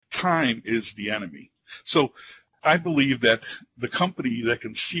time is the enemy. So I believe that the company that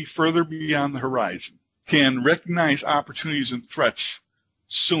can see further beyond the horizon, can recognize opportunities and threats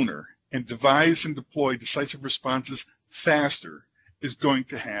sooner, and devise and deploy decisive responses faster, is going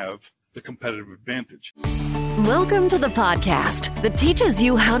to have the competitive advantage. Welcome to the podcast that teaches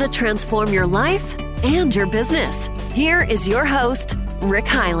you how to transform your life and your business. Here is your host, Rick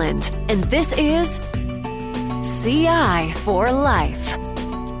Highland, and this is CI for Life.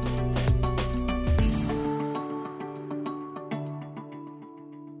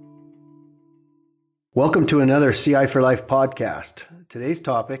 Welcome to another CI for Life podcast. Today's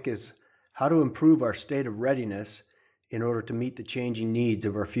topic is how to improve our state of readiness in order to meet the changing needs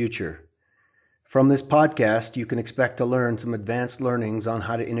of our future. From this podcast, you can expect to learn some advanced learnings on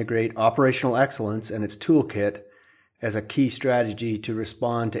how to integrate operational excellence and its toolkit as a key strategy to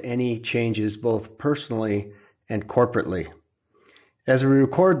respond to any changes both personally and corporately. As we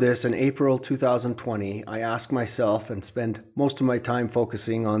record this in April 2020, I ask myself and spend most of my time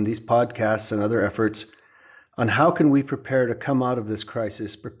focusing on these podcasts and other efforts on how can we prepare to come out of this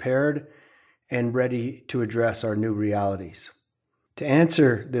crisis prepared and ready to address our new realities. To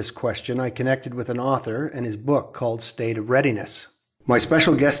answer this question, I connected with an author and his book called State of Readiness. My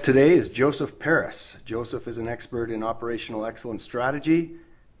special guest today is Joseph Paris. Joseph is an expert in operational excellence strategy,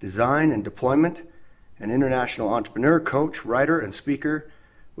 design, and deployment, an international entrepreneur, coach, writer, and speaker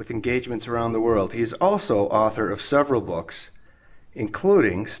with engagements around the world. He is also author of several books,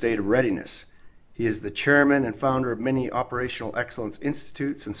 including State of Readiness. He is the chairman and founder of many operational excellence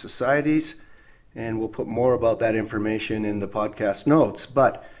institutes and societies, and we'll put more about that information in the podcast notes.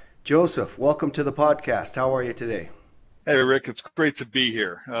 But Joseph, welcome to the podcast. How are you today? Hey, Rick, it's great to be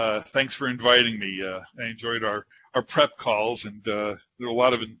here. Thanks for inviting me. I enjoyed our prep calls, and there are a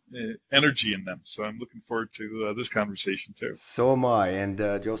lot of energy in them. So I'm looking forward to this conversation too. So am I. And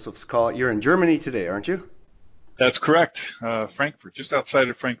Joseph's call. You're in Germany today, aren't you? That's correct. Frankfurt, just outside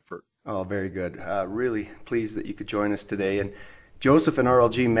of Frankfurt. Oh, very good. Really pleased that you could join us today. And Joseph and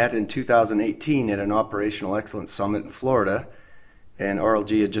RLG met in 2018 at an Operational Excellence Summit in Florida. And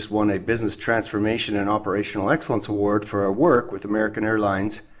RLG had just won a Business Transformation and Operational Excellence Award for our work with American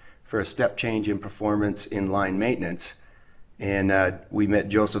Airlines for a step change in performance in line maintenance. And we met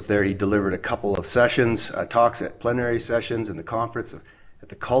Joseph there. He delivered a couple of sessions, talks at plenary sessions and the conference at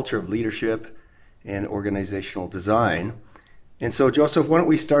the culture of leadership and organizational design. And so, Joseph, why don't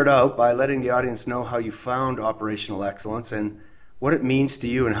we start out by letting the audience know how you found operational excellence and what it means to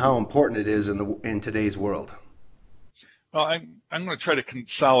you and how important it is in today's world. Well, I'm going to try to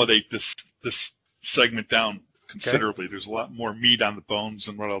consolidate this segment down considerably. Okay. There's a lot more meat on the bones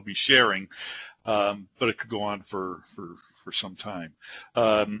than what I'll be sharing, but it could go on for some time.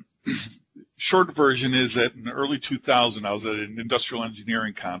 Short version is that in early 2000, I was at an industrial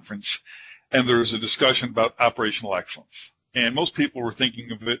engineering conference, and there was a discussion about operational excellence. And most people were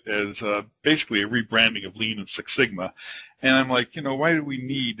thinking of it as basically a rebranding of Lean and Six Sigma. And I'm like, why do we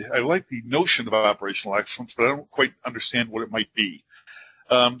need, I like the notion of operational excellence, but I don't quite understand what it might be.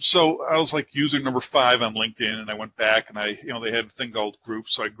 So I was like user number 5 on LinkedIn, and I went back and they had a thing called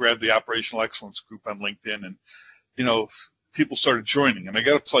groups. So I grabbed the operational excellence group on LinkedIn, and, people started joining, and I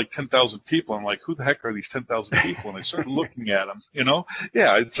got up to like 10,000 people. I'm like, who the heck are these 10,000 people? And I started looking at them,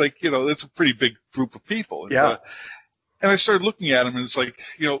 yeah, it's like, it's a pretty big group of people. And, yeah. And I started looking at them, and it's like,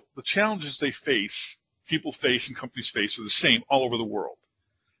 the challenges people face and companies face are the same all over the world.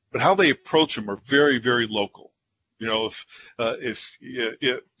 But how they approach them are very, very local. If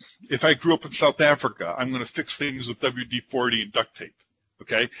I grew up in South Africa, I'm going to fix things with WD-40 and duct tape.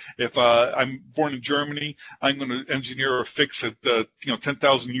 Okay. If I'm born in Germany, I'm going to engineer a fix that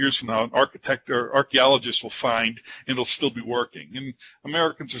 10,000 years from now, an architect or archaeologist will find, and it'll still be working. And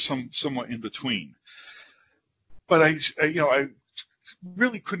Americans are somewhat in between. But I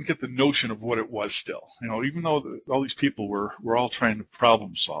really couldn't get the notion of what it was still, even though all these people were all trying to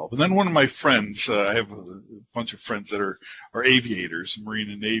problem solve. And then one of my friends, I have a bunch of friends that are aviators,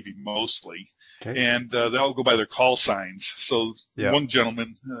 Marine and Navy mostly, okay. And they all go by their call signs. So yeah. One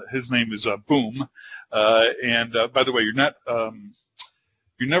gentleman, his name is Boom, and by the way,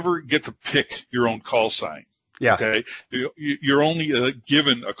 you never get to pick your own call sign. Yeah. Okay. You're only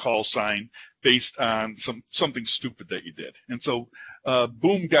given a call sign based on something stupid that you did. And so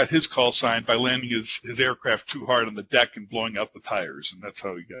Boom got his call sign by landing his aircraft too hard on the deck and blowing out the tires, and that's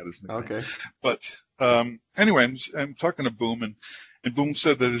how he got his nickname. Okay. But anyway, I'm talking to Boom, and Boom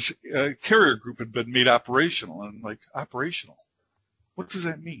said that his carrier group had been made operational. And I'm like, operational? What does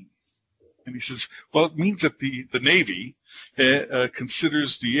that mean? And he says, well, it means that the Navy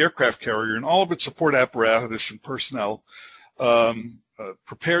considers the aircraft carrier and all of its support apparatus and personnel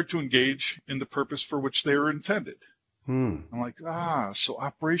prepared to engage in the purpose for which they were intended. I'm like, so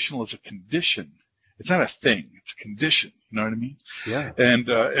operational is a condition. It's not a thing. It's a condition. You know what I mean? Yeah.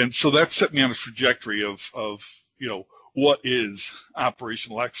 And so that set me on a trajectory of what is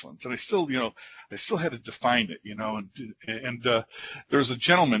operational excellence. And I still had to define it, and there was a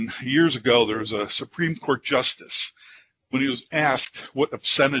gentleman years ago, there was a Supreme Court justice, when he was asked what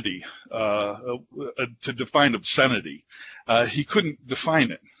obscenity, to define obscenity, he couldn't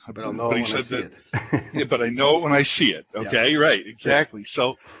define it. But I'll know when I see it. Yeah, but I know it when I see it. Okay, yeah. Right, exactly. Yeah.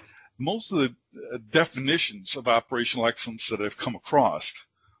 So most of the definitions of operational excellence that I've come across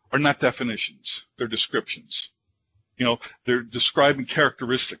are not definitions, they're descriptions. They're describing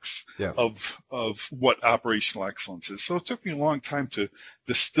characteristics of what operational excellence is. So it took me a long time to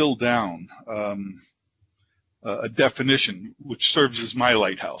distill down a definition which serves as my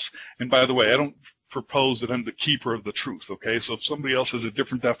lighthouse. And by the way, I don't propose that I'm the keeper of the truth, okay? So if somebody else has a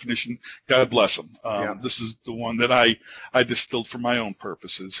different definition, God bless them. This is the one that I distilled for my own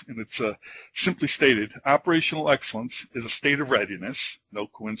purposes. And it's simply stated, operational excellence is a state of readiness, no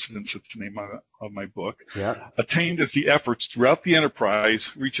coincidence it's the name of my book, attained as the efforts throughout the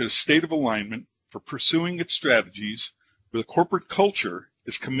enterprise reach a state of alignment for pursuing its strategies where the corporate culture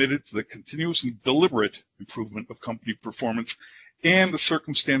is committed to the continuous and deliberate improvement of company performance and the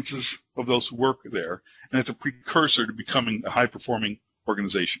circumstances of those who work there, and it's a precursor to becoming a high-performing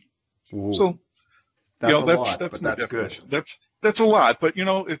organization. Ooh. So, that's a lot, but that's good. That's a lot, but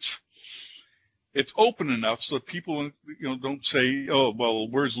it's open enough so that people don't say, oh, well,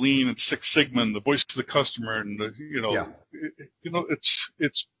 where's Lean and Six Sigma and the voice of the customer and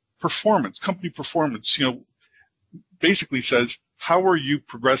it's performance, company performance. Basically says, how are you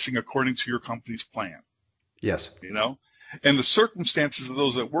progressing according to your company's plan? Yes. And the circumstances of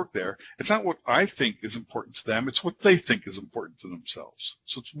those that work there, it's not what I think is important to them, it's what they think is important to themselves.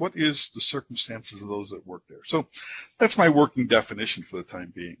 So it's what is the circumstances of those that work there. So that's my working definition for the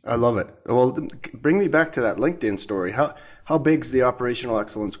time being. I love it. Well, bring me back to that LinkedIn story. How big's the Operational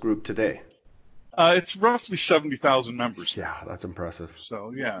Excellence group today? It's roughly 70,000 members. Yeah, that's impressive.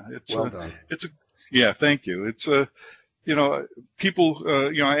 So yeah, it's well done. Thank you. It's people,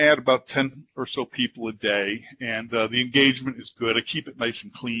 I add about 10 or so people a day, and the engagement is good. I keep it nice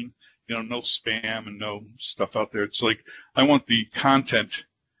and clean, no spam and no stuff out there. It's like I want the content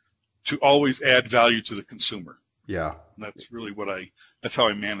to always add value to the consumer. Yeah. And that's really that's how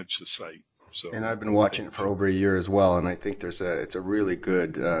I manage the site. So. And I've been watching it for over a year as well, and I think it's a really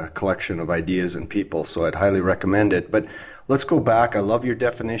good collection of ideas and people, so I'd highly recommend it. But let's go back. I love your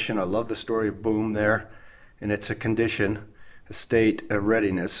definition. I love the story of Boom there. And it's a condition, a state of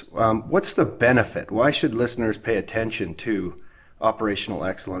readiness. What's the benefit? Why should listeners pay attention to operational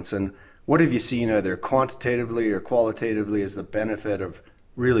excellence? And what have you seen either quantitatively or qualitatively as the benefit of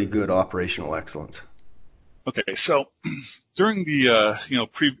really good operational excellence? Okay, so during the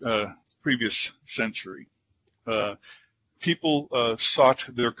previous century, people sought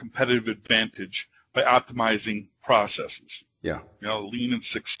their competitive advantage by optimizing processes. Yeah. Lean and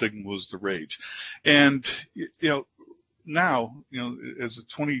Six Sigma was the rage. And, now, as the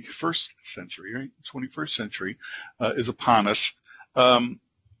 21st century, right? 21st century is upon us.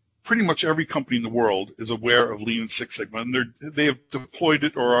 Pretty much every company in the world is aware of Lean and Six Sigma, and they have deployed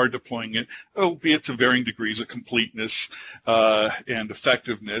it or are deploying it, albeit to varying degrees of completeness and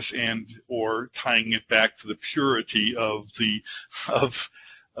effectiveness, and or tying it back to the purity of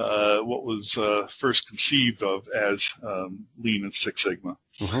what was first conceived of as Lean and Six Sigma.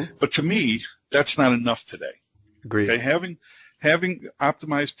 Mm-hmm. But to me, that's not enough today. Agreed. Okay? Having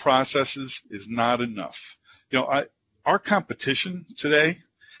optimized processes is not enough. Our competition today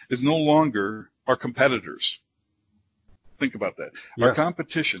is no longer our competitors. Think about that. Yeah. Our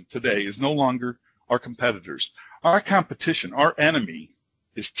competition today is no longer our competitors. Our competition, our enemy,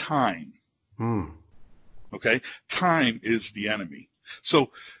 is time. Okay? Time is the enemy.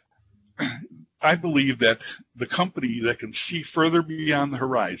 So I believe that the company that can see further beyond the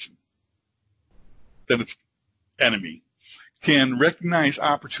horizon than its enemy can recognize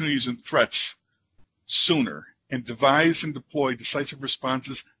opportunities and threats sooner and devise and deploy decisive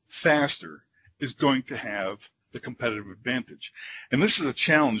responses faster is going to have the competitive advantage. And this is a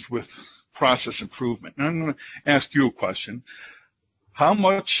challenge with process improvement. And I'm going to ask you a question. How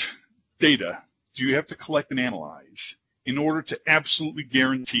much data do you have to collect and analyze in order to absolutely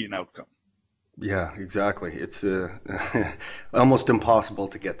guarantee an outcome? Yeah, exactly. It's almost impossible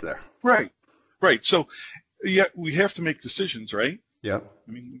to get there. Right. So, we have to make decisions, right? Yeah.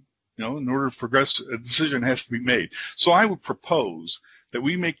 I mean, in order to progress, a decision has to be made. So I would propose that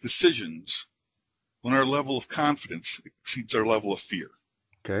we make decisions when our level of confidence exceeds our level of fear.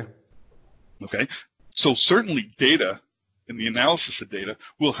 Okay. Okay. So certainly data and the analysis of data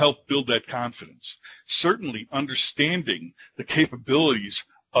will help build that confidence. Certainly understanding the capabilities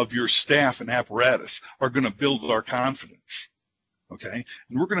of your staff and apparatus are going to build our confidence. Okay.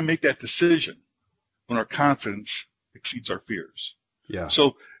 And we're going to make that decision when our confidence exceeds our fears. Yeah.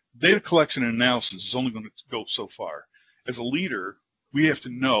 So data collection and analysis is only going to go so far. As a leader, we have to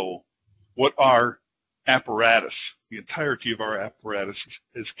know what our apparatus, the entirety of our apparatus,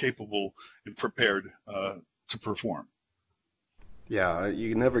 is capable and prepared to perform. Yeah,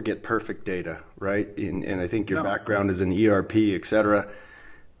 you can never get perfect data, right? And I think your background is in ERP, et cetera.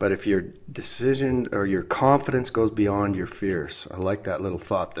 But if your decision or your confidence goes beyond your fears, I like that little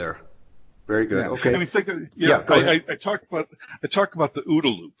thought there. Very good. Yeah. Okay. I mean, Go ahead. I talk about the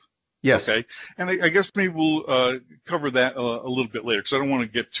OODA loop. Yes. Okay. And I guess maybe we'll cover that a little bit later, because I don't want to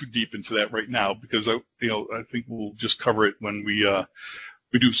get too deep into that right now, because I think we'll just cover it when we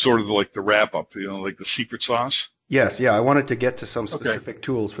do sort of like the wrap up, like the secret sauce. Yes. Yeah. I wanted to get to some specific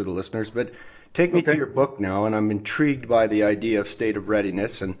tools for the listeners, but take me to your book now, and I'm intrigued by the idea of state of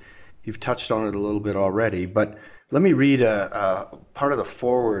readiness, and you've touched on it a little bit already, but let me read a part of the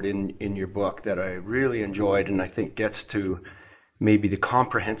foreword in your book that I really enjoyed, and I think gets to maybe the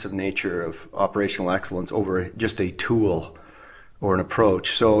comprehensive nature of operational excellence over just a tool or an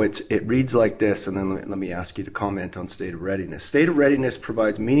approach. So it reads like this, and then let me ask you to comment on state of readiness. State of readiness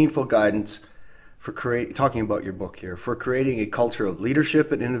provides meaningful guidance for talking about your book here, for creating a culture of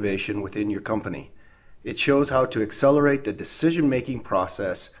leadership and innovation within your company. It shows how to accelerate the decision-making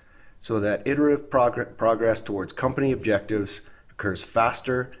process so that iterative progress towards company objectives occurs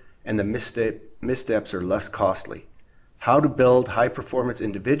faster and the missteps are less costly. How to build high-performance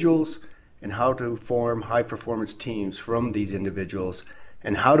individuals and how to form high-performance teams from these individuals,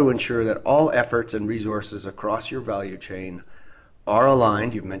 and how to ensure that all efforts and resources across your value chain are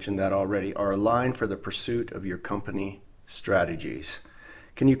aligned, you've mentioned that already, are aligned for the pursuit of your company strategies.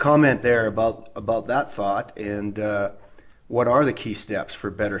 Can you comment there about that thought, and what are the key steps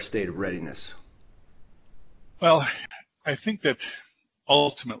for better state of readiness? Well, I think that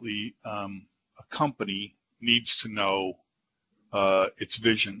ultimately a company needs to know its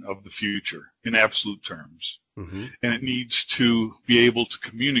vision of the future in absolute terms. Mm-hmm. And it needs to be able to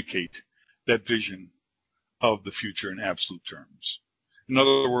communicate that vision of the future in absolute terms. In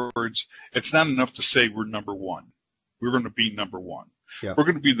other words, it's not enough to say we're number one. We're going to be number one. Yeah. We're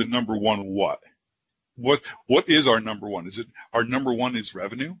going to be the number one what? What is our number one? Is it our number one is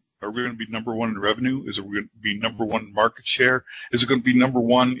revenue? Are we going to be number one in revenue? Is it going to be number one in market share? Is it going to be number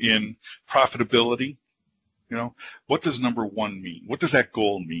one in profitability? What does number one mean? What does that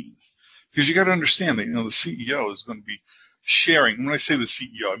goal mean? Because you got to understand that, the CEO is going to be sharing. When I say the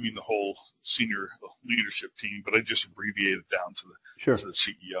CEO, I mean the whole senior leadership team, but I just abbreviate it down to the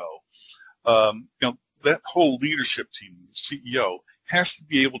CEO. That whole leadership team, the CEO, has to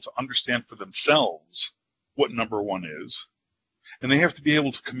be able to understand for themselves what number one is, and they have to be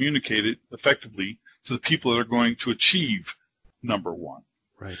able to communicate it effectively to the people that are going to achieve number one.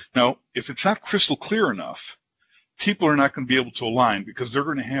 Right. Now, if it's not crystal clear enough, people are not going to be able to align, because they're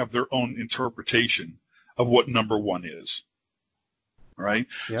going to have their own interpretation of what number one is. Right?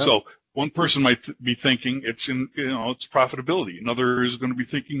 Yeah. So one person might be thinking it's it's profitability. Another is going to be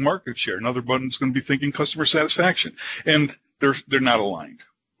thinking market share. Another one is going to be thinking customer satisfaction, and they're not aligned.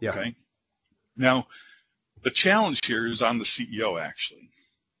 Yeah. Okay. Now, the challenge here is on the CEO, actually,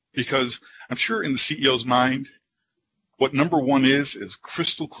 because I'm sure in the CEO's mind, what number one is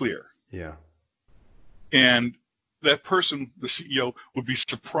crystal clear. Yeah. And that person, the CEO, would be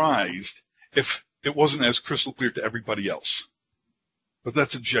surprised if it wasn't as crystal clear to everybody else. But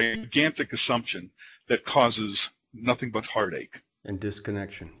that's a gigantic assumption that causes nothing but heartache. And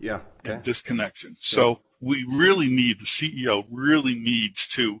disconnection. Yeah. Okay. And disconnection. So the CEO really needs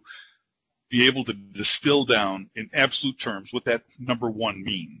to be able to distill down in absolute terms what that number one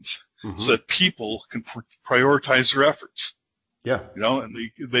means. Mm-hmm. So that people can prioritize their efforts. Yeah. And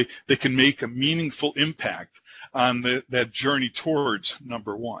they can make a meaningful impact on that journey towards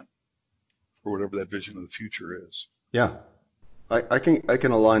number one, or whatever that vision of the future is. Yeah. I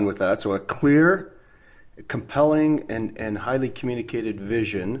can align with that. So a clear, compelling, and highly communicated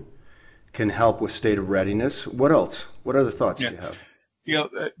vision can help with state of readiness. What else? What other thoughts do you have?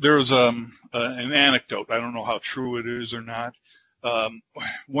 There was an anecdote. I don't know how true it is or not.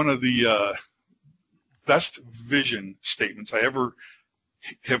 One of the best vision statements I ever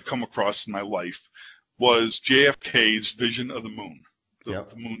have come across in my life was JFK's vision of the moon, the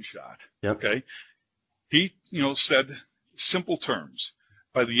moonshot. Yep. Okay, he said, simple terms,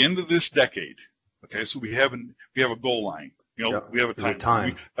 by the end of this decade, Okay, so we have a goal line. We have a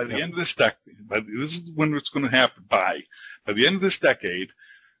time. By the end of this decade, this is when it's going to happen. By the end of this decade,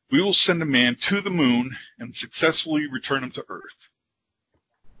 we will send a man to the moon and successfully return him to Earth.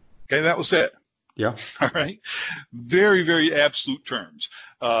 Okay, that was it. Yeah. All right. Very, very absolute terms.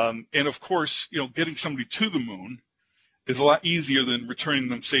 And of course, getting somebody to the moon is a lot easier than returning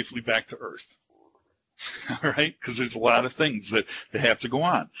them safely back to Earth. All right, because there's a lot of things that have to go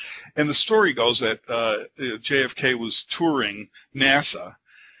on. And the story goes that JFK was touring NASA,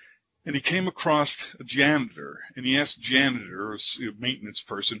 and he came across a janitor, and he asked the janitor, or a maintenance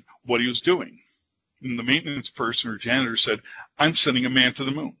person, what he was doing. And the maintenance person or janitor said, "I'm sending a man to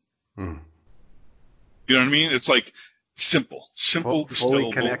the moon." You know what I mean? It's like simple,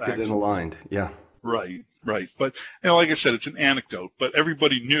 fully connected action. And aligned. Yeah. Right. But like I said, it's an anecdote, but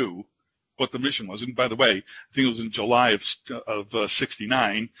everybody knew what the mission was. And by the way, I think it was in July of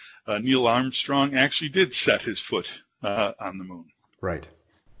 '69, Neil Armstrong actually did set his foot on the moon. Right.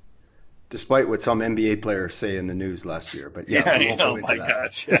 Despite what some NBA players say in the news last year, but yeah, we won't go into that.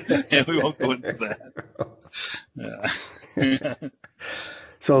 Gosh, yeah, we won't go into that. Yeah.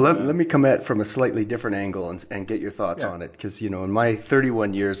 So let me come at it from a slightly different angle and get your thoughts on it, because in my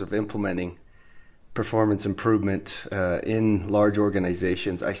 31 years of implementing performance improvement in large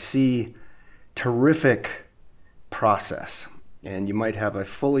organizations, I see terrific process. And you might have a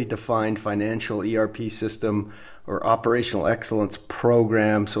fully defined financial ERP system or operational excellence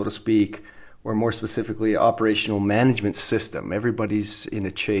program, so to speak, or more specifically, operational management system. Everybody's in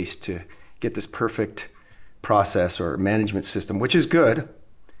a chase to get this perfect process or management system, which is good.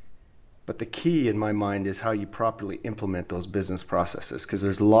 But the key in my mind is how you properly implement those business processes, because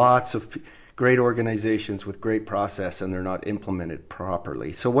there's lots of great organizations with great process and they're not implemented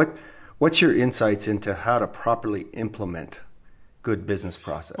properly. So what's your insights into how to properly implement good business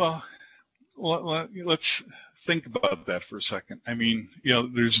process? Well, let's think about that for a second. I mean,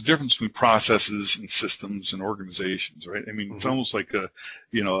 there's a difference between processes and systems and organizations, right? I mean, it's almost like a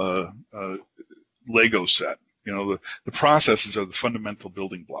Lego set. The processes are the fundamental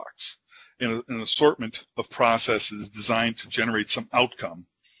building blocks. An assortment of processes designed to generate some outcome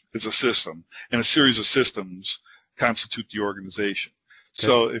is a system, and a series of systems constitute the organization. Okay.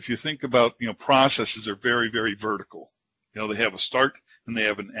 So if you think about, processes are very, very vertical. They have a start and they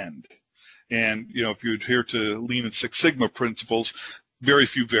have an end. And, if you adhere to Lean and Six Sigma principles, very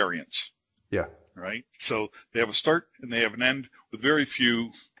few variants. Yeah. Right? So they have a start and they have an end with very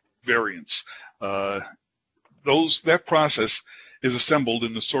few variants. That process is assembled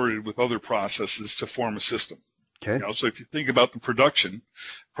and assorted with other processes to form a system. Okay. So if you think about the production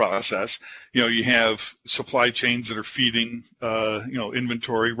process, you have supply chains that are feeding,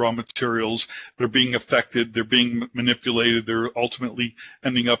 inventory, raw materials. They're being affected. They're being manipulated. They're ultimately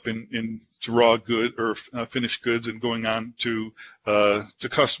ending up in raw good or finished goods and going on to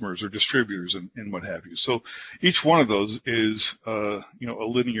customers or distributors and what have you. So each one of those is, a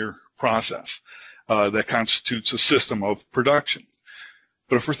linear process that constitutes a system of production.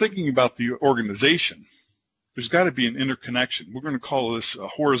 But if we're thinking about the organization, there's got to be an interconnection. We're going to call this a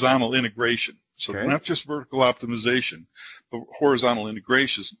horizontal integration. So not just vertical optimization, but horizontal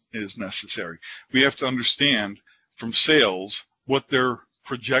integration is necessary. We have to understand from sales what their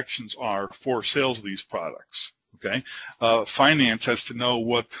projections are for sales of these products. Okay, finance has to know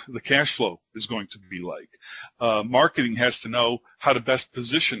what the cash flow is going to be like. Marketing has to know how to best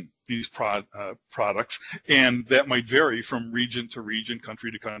position these products, and that might vary from region to region,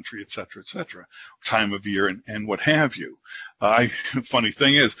 country to country, et cetera, time of year and what have you. Funny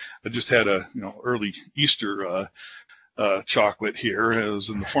thing is, I just had a early Easter chocolate here. It was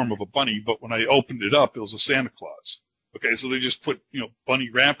in the form of a bunny, but when I opened it up, it was a Santa Claus. Okay, so they just put bunny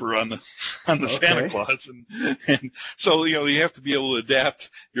wrapper on the Santa Claus, and so you have to be able to adapt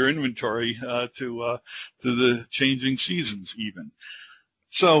your inventory to the changing seasons even.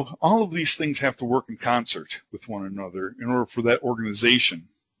 So all of these things have to work in concert with one another in order for that organization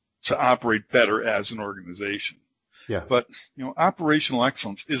to operate better as an organization. Yeah. But operational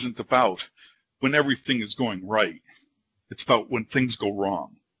excellence isn't about when everything is going right. It's about when things go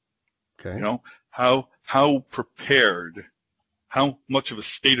wrong. Okay. How prepared, how much of a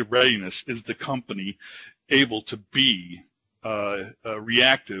state of readiness is the company able to be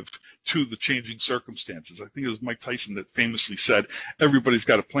reactive to the changing circumstances? I think it was Mike Tyson that famously said, everybody's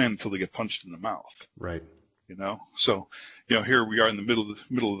got a plan until they get punched in the mouth. Right. So, here we are in the middle of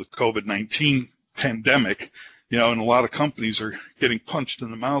the COVID-19 pandemic, and a lot of companies are getting punched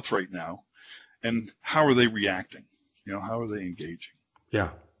in the mouth right now. And how are they reacting? How are they engaging?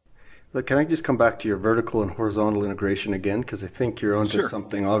 Yeah. Look, can I just come back to your vertical and horizontal integration again? Because I think you're onto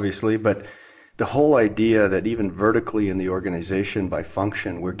something, obviously. But the whole idea that even vertically in the organization by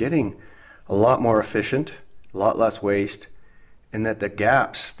function, we're getting a lot more efficient, a lot less waste, and that the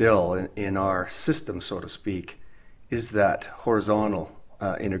gap still in our system, so to speak, is that horizontal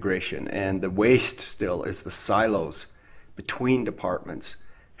integration, and the waste still is the silos between departments.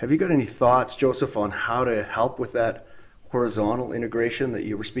 Have you got any thoughts, Joseph, on how to help with that horizontal integration that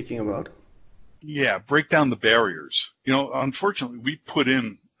you were speaking about? Yeah, break down the barriers. Unfortunately, we put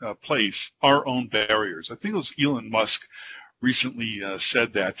in place our own barriers. I think it was Elon Musk recently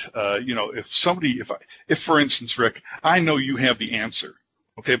said that, if for instance, Rick, I know you have the answer,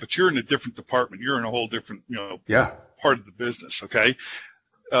 okay, but you're in a different department, you're in a whole different, part of the business, okay.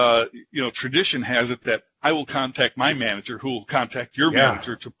 Tradition has it that I will contact my manager, who will contact your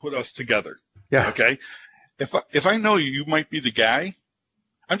manager to put us together. Yeah. Okay. If I know you might be the guy,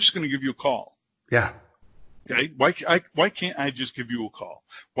 I'm just going to give you a call. Yeah. Okay. Why can't I just give you a call?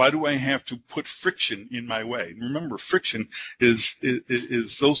 Why do I have to put friction in my way? Remember, friction is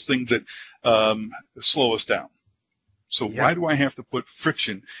those things that slow us down. So why do I have to put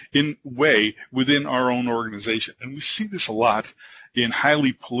friction in way within our own organization? And we see this a lot in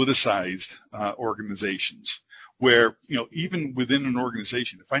highly politicized organizations, where, even within an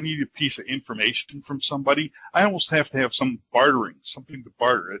organization, if I need a piece of information from somebody, I almost have to have some bartering, something to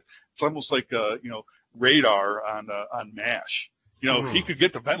barter. It's almost like radar on MASH. He could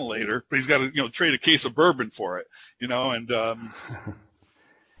get the ventilator, but he's got to trade a case of bourbon for it.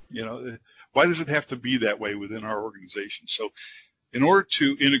 Why does it have to be that way within our organization? So in order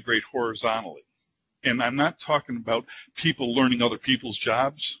to integrate horizontally, and I'm not talking about people learning other people's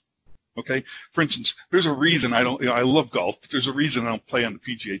jobs, okay? For instance, there's a reason I love golf, but there's a reason I don't play on the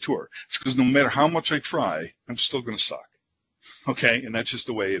PGA Tour. It's because no matter how much I try, I'm still going to suck, okay? And that's just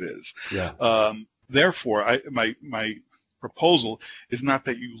the way it is. Yeah. Therefore, my proposal is not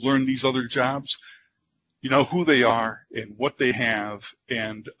that you learn these other jobs. You know who they are and what they have,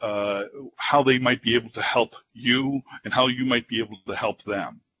 and how they might be able to help you and how you might be able to help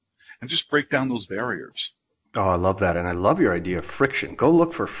them, and just break down those barriers. Oh, I love that. And I love your idea of friction. Go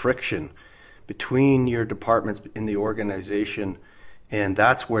look for friction between your departments in the organization, and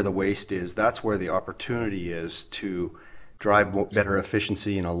that's where the waste is. That's where the opportunity is to drive better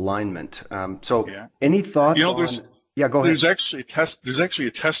efficiency and alignment. Any thoughts on... Yeah, go ahead. There's actually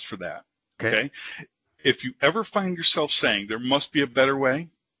a test for that. Okay? If you ever find yourself saying there must be a better way,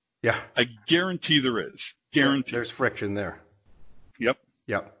 I guarantee there is. Guarantee. There's friction there. Yep.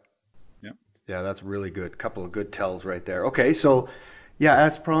 Yeah, that's really good. Couple of good tells right there. Okay, so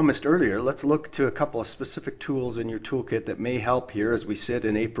as promised earlier, let's look to a couple of specific tools in your toolkit that may help here as we sit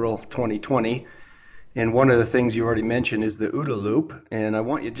in April 2020. And one of the things you already mentioned is the OODA loop, and I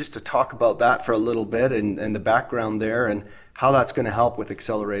want you just to talk about that for a little bit and the background there and how that's going to help with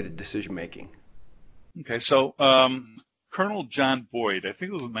accelerated decision making. Okay, so Colonel John Boyd, I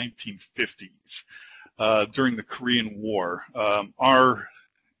think it was in the 1950s, during the Korean War, our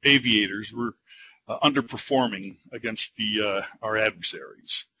aviators were underperforming against our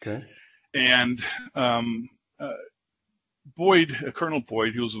adversaries. Okay. And Colonel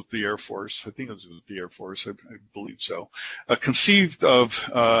Boyd, he was with the Air Force, I think it was with the Air Force, I believe so, conceived of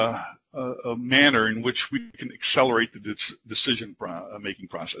a manner in which we can accelerate the decision-making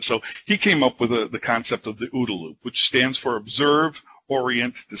process. So he came up with the concept of the OODA loop, which stands for Observe,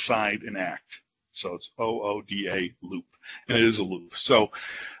 Orient, Decide, and Act. So it's OODA loop, and it is a loop. So,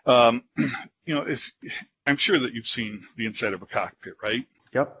 if I'm sure that you've seen the inside of a cockpit, right?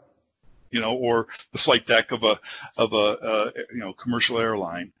 Yep. Or the flight deck of a commercial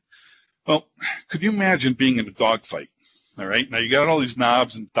airline. Well, could you imagine being in a dogfight? All right. Now you got all these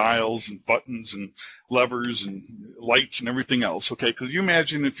knobs and dials and buttons and levers and lights and everything else. Okay. Could you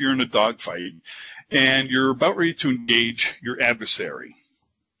imagine if you're in a dogfight and you're about ready to engage your adversary?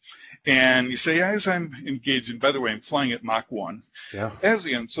 And you say, as I'm engaged, and by the way, I'm flying at Mach 1. Yeah.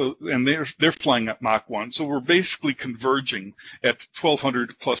 And they're flying at Mach 1, so we're basically converging at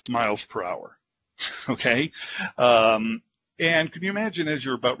 1,200 plus miles per hour. Okay. And can you imagine as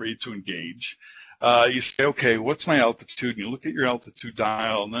you're about ready to engage, you say, okay, what's my altitude? And you look at your altitude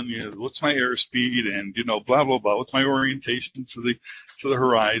dial, and then what's my airspeed, and blah blah blah. What's my orientation to the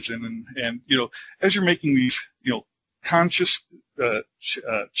horizon? And as you're making these conscious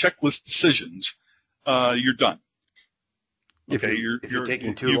checklist decisions, you're done. Okay, if you're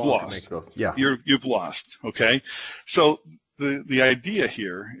taking too long to make those, you've lost. Okay, so the idea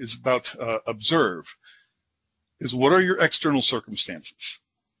here is about observe. Is what are your external circumstances?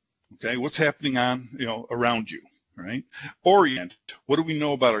 Okay, what's happening around you? Right. Orient. What do we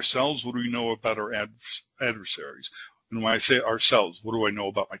know about ourselves? What do we know about our adversaries? And when I say ourselves, what do I know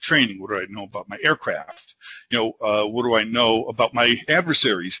about my training? What do I know about my aircraft? What do I know about my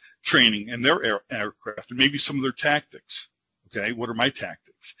adversaries' training and their aircraft, and maybe some of their tactics? Okay, what are my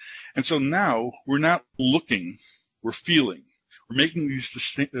tactics? And so now we're not looking, we're feeling. We're making these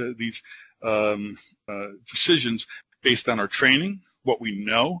decisions based on our training, what we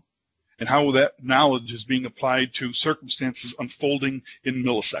know, and how that knowledge is being applied to circumstances unfolding in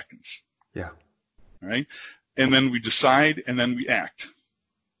milliseconds. Yeah. All right. And then we decide, and then we act.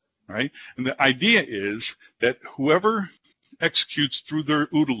 All right. And the idea is that whoever executes through their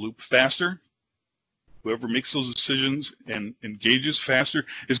OODA loop faster, whoever makes those decisions and engages faster,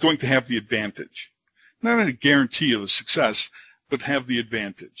 is going to have the advantage. Not a guarantee of a success, but have the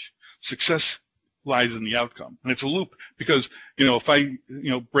advantage. Success lies in the outcome. And it's a loop because, if I,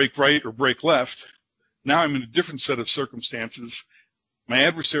 break right or break left, now I'm in a different set of circumstances. My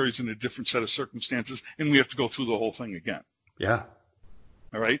adversary's in a different set of circumstances, and we have to go through the whole thing again. Yeah.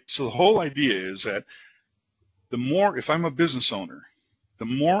 All right. So the whole idea is that if I'm a business owner, the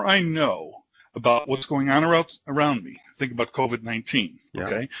more I know about what's going on around me, think about COVID-19. Yeah.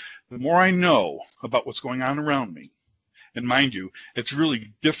 Okay. The more I know about what's going on around me, and mind you, it's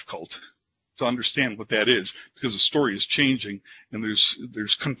really difficult to understand what that is because the story is changing and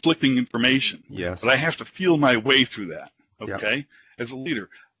there's conflicting information. Yes. But I have to feel my way through that. Okay. Yep. As a leader,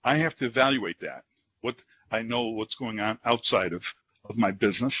 I have to evaluate that. What I know what's going on outside of my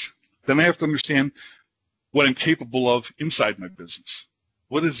business. Then I have to understand what I'm capable of inside my business.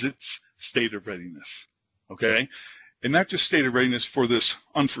 What is its state of readiness? Okay. And not just state of readiness for this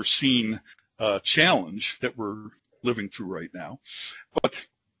unforeseen challenge that we're living through right now, but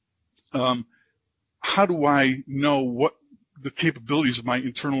how do I know what the capabilities of my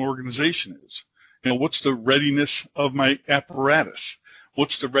internal organization is? What's the readiness of my apparatus?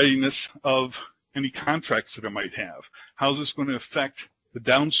 What's the readiness of any contracts that I might have? How's this going to affect the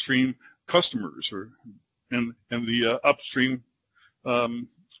downstream customers and the upstream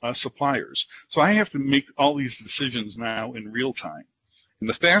suppliers? So I have to make all these decisions now in real time. And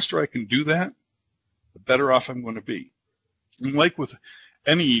the faster I can do that, the better off I'm going to be. And like with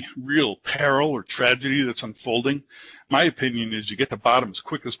any real peril or tragedy that's unfolding, my opinion is you get to the bottom as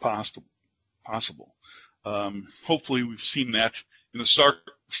quick as possible. Hopefully we've seen that in the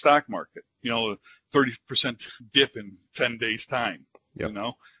stock market, a 30% dip in 10 days time. Yep.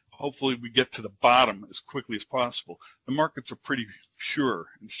 Hopefully we get to the bottom as quickly as possible. The markets are pretty pure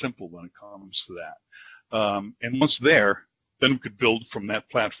and simple when it comes to that. And once there, then we could build from that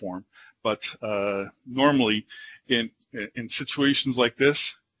platform. But normally in situations like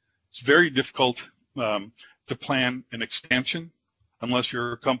this, it's very difficult to plan an expansion unless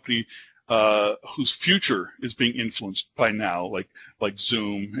you're a company whose future is being influenced by now, like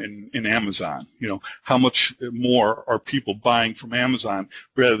Zoom and Amazon. How much more are people buying from Amazon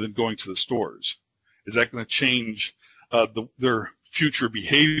rather than going to the stores? Is that going to change their future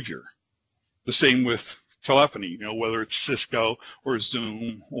behavior? The same with telephony, whether it's Cisco or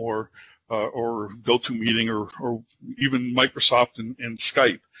Zoom or GoToMeeting or even Microsoft and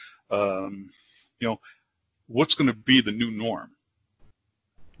Skype. What's going to be the new norm?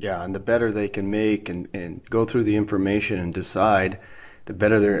 Yeah, and the better they can make and go through the information and decide, the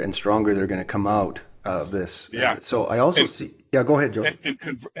better and stronger they're going to come out of this. Yeah. So I also see. Yeah, go ahead, Joe.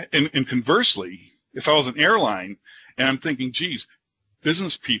 And conversely, if I was an airline and I'm thinking, geez,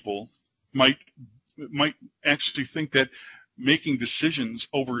 business people might actually think that making decisions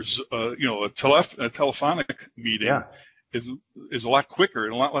over a telephonic meeting is a lot quicker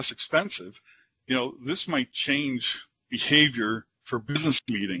and a lot less expensive. This might change behavior for business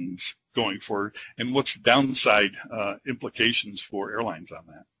meetings going forward, and what's downside implications for airlines on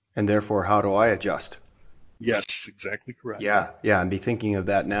that. And therefore, how do I adjust? Yes, exactly correct. Yeah, and be thinking of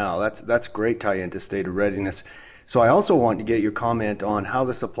that now. That's great tie into state of readiness. So I also want to get your comment on how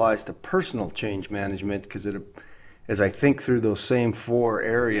this applies to personal change management, because as I think through those same 4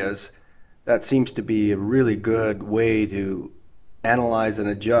 areas, that seems to be a really good way to analyze and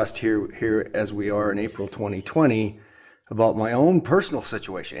adjust here as we are in April 2020 about my own personal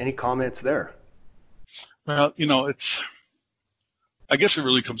situation. Any comments there? Well, I guess it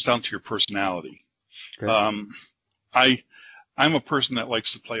really comes down to your personality. Okay. I'm a person that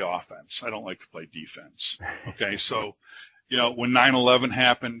likes to play offense. I don't like to play defense. Okay, so, when 9/11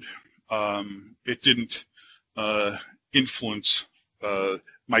 happened, it didn't influence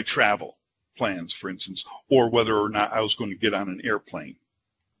my travel plans, for instance, or whether or not I was going to get on an airplane.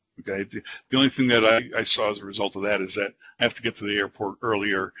 Okay, the only thing that I saw as a result of that is that I have to get to the airport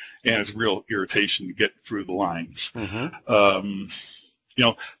earlier, and it's real irritation to get through the lines. Mm-hmm.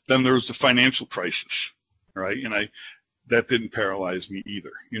 Then there was the financial crisis, right? And that didn't paralyze me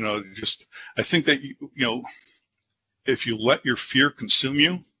either. I think that, if you let your fear consume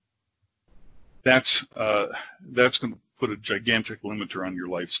you, that's going to put a gigantic limiter on your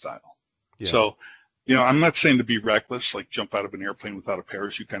lifestyle. Yeah. So, I'm not saying to be reckless, like jump out of an airplane without a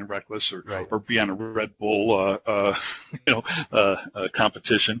parachute kind of reckless, or right. or be on a Red Bull,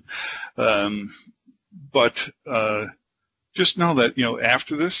 competition. But just know that,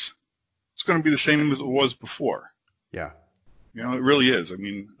 after this, it's going to be the same as it was before. Yeah. It really is. I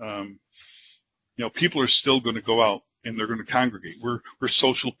mean, people are still going to go out and they're going to congregate. We're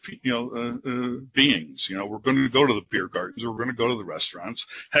social, beings. We're going to go to the beer gardens. We're going to go to the restaurants.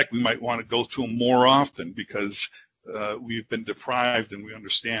 Heck, we might want to go to them more often because we've been deprived and we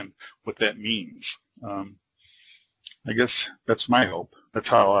understand what that means. I guess that's my hope. That's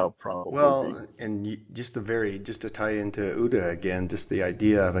how I'll probably be. And just to tie into Uda again, just the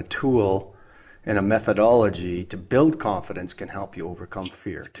idea of a tool and a methodology to build confidence can help you overcome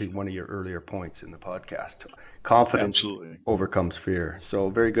fear, to one of your earlier points in the podcast. Confidence Absolutely. Overcomes fear. So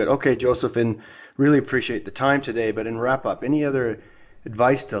very good. Okay, Joseph, and really appreciate the time today. But in wrap up, any other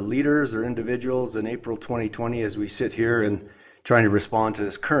advice to leaders or individuals in April 2020 as we sit here and trying to respond to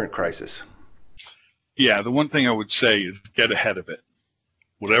this current crisis? Yeah, the one thing I would say is get ahead of it.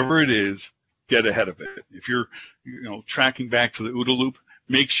 Whatever it is, get ahead of it. If you're, tracking back to the OODA loop,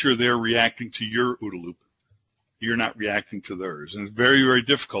 make sure they're reacting to your OODA loop. You're not reacting to theirs. And it's very, very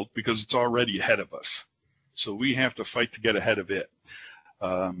difficult because it's already ahead of us. So we have to fight to get ahead of it.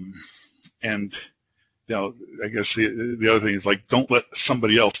 And, I guess the other thing is, like, don't let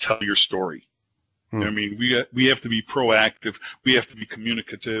somebody else tell your story. I mean, we have to be proactive. We have to be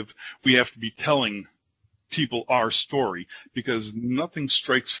communicative. We have to be telling people our story, because nothing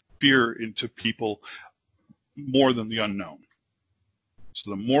strikes fear into people more than the unknown.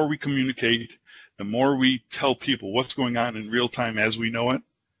 So the more we communicate, the more we tell people what's going on in real time as we know it,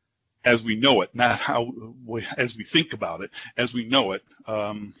 not as we think about it, as we know it,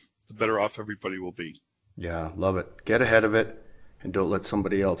 the better off everybody will be. Yeah, love it. Get ahead of it and don't let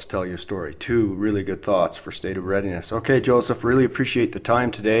somebody else tell your story. 2 really good thoughts for state of readiness. Okay, Joseph, really appreciate the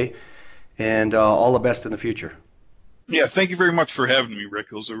time today, and all the best in the future. Yeah, thank you very much for having me, Rick.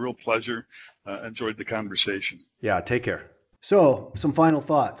 It was a real pleasure. Enjoyed the conversation. Yeah, take care. So, some final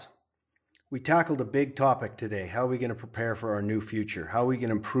thoughts. We tackled a big topic today. How are we going to prepare for our new future? How are we going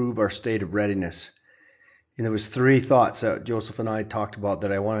to improve our state of readiness? And there was 3 thoughts that Joseph and I talked about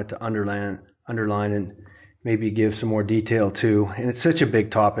that I wanted to underline and maybe give some more detail to. And it's such a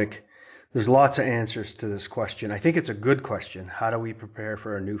big topic. There's lots of answers to this question. I think it's a good question. How do we prepare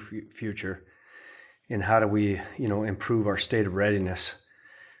for our new future? And how do we, improve our state of readiness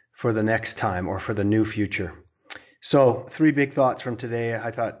for the next time or for the new future? So 3 big thoughts from today.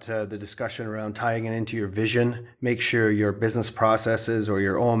 I thought the discussion around tying it into your vision, make sure your business processes or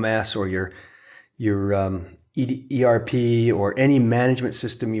your OMS or your ERP or any management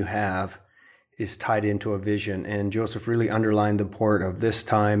system you have is tied into a vision. And Joseph really underlined the importance of this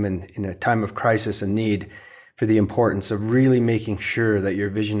time and in a time of crisis and need for the importance of really making sure that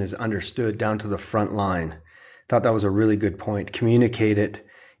your vision is understood down to the front line. Thought that was a really good point. Communicate it,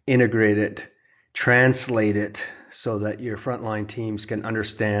 integrate it, translate it so that your frontline teams can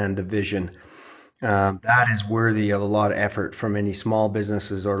understand the vision. That is worthy of a lot of effort from any small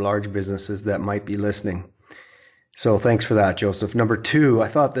businesses or large businesses that might be listening. So thanks for that, Joseph. Number 2, I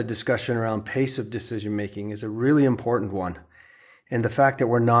thought the discussion around pace of decision making is a really important one. And the fact that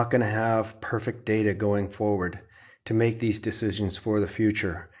we're not going to have perfect data going forward to make these decisions for the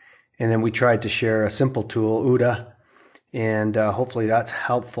future. And then we tried to share a simple tool, OODA, and hopefully that's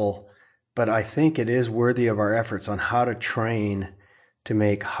helpful. But I think it is worthy of our efforts on how to train to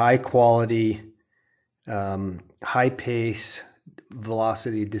make high quality, high pace,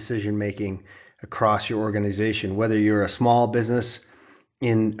 velocity decision making across your organization, whether you're a small business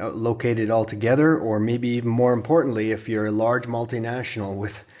located all together, or maybe even more importantly, if you're a large multinational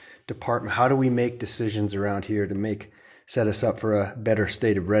with department, how do we make decisions around here to set us up for a better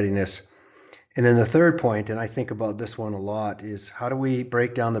state of readiness? And then the third point, and I think about this one a lot, is how do we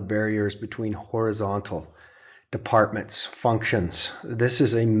break down the barriers between horizontal departments, functions? This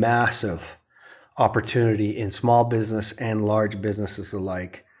is a massive opportunity in small business and large businesses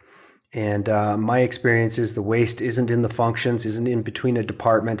alike. And my experience is the waste isn't in the functions, isn't in between a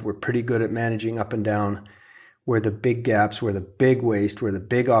department. We're pretty good at managing up and down. Where the big gaps, where the big waste, where the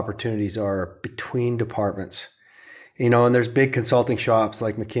big opportunities are between departments. And there's big consulting shops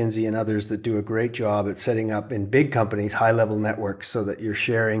like McKinsey and others that do a great job at setting up in big companies high-level networks so that you're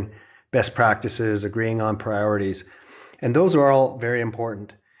sharing best practices, agreeing on priorities. And those are all very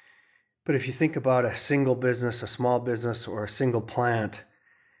important. But if you think about a single business, a small business, or a single plant,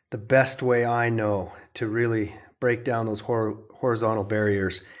 the best way I know to really break down those horizontal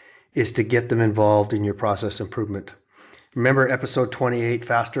barriers is to get them involved in your process improvement. Remember episode 28,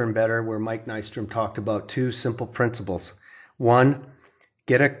 Faster and Better, where Mike Nystrom talked about 2 simple principles. 1,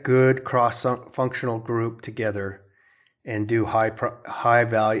 get a good cross-functional group together and do high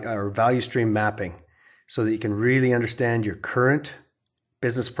value or value stream mapping so that you can really understand your current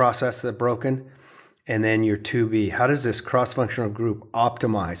business process that's broken. And then your 2B, how does this cross-functional group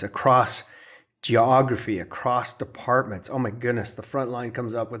optimize across geography, across departments? Oh my goodness, the front line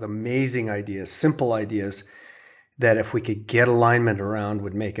comes up with amazing ideas, simple ideas that if we could get alignment around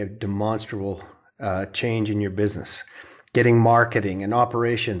would make a demonstrable change in your business. Getting marketing and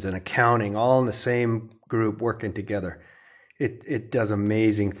operations and accounting all in the same group working together. It does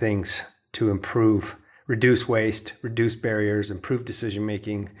amazing things to improve, reduce waste, reduce barriers, improve decision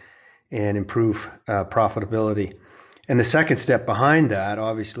making, and improve profitability. And the second step behind that,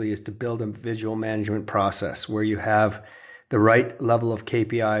 obviously, is to build a visual management process where you have the right level of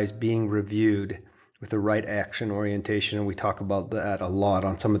KPIs being reviewed with the right action orientation. And we talk about that a lot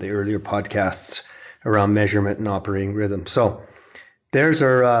on some of the earlier podcasts around measurement and operating rhythm. So there's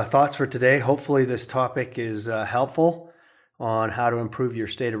our thoughts for today. Hopefully this topic is helpful on how to improve your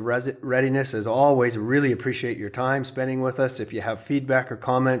state of readiness. As always, really appreciate your time spending with us. If you have feedback or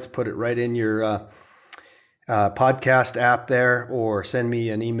comments, put it right in your podcast app there, or send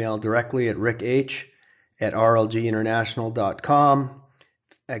me an email directly at rich@rlginternational.com.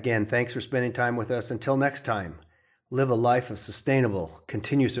 Again, thanks for spending time with us. Until next time, live a life of sustainable,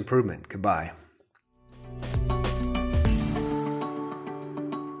 continuous improvement. Goodbye.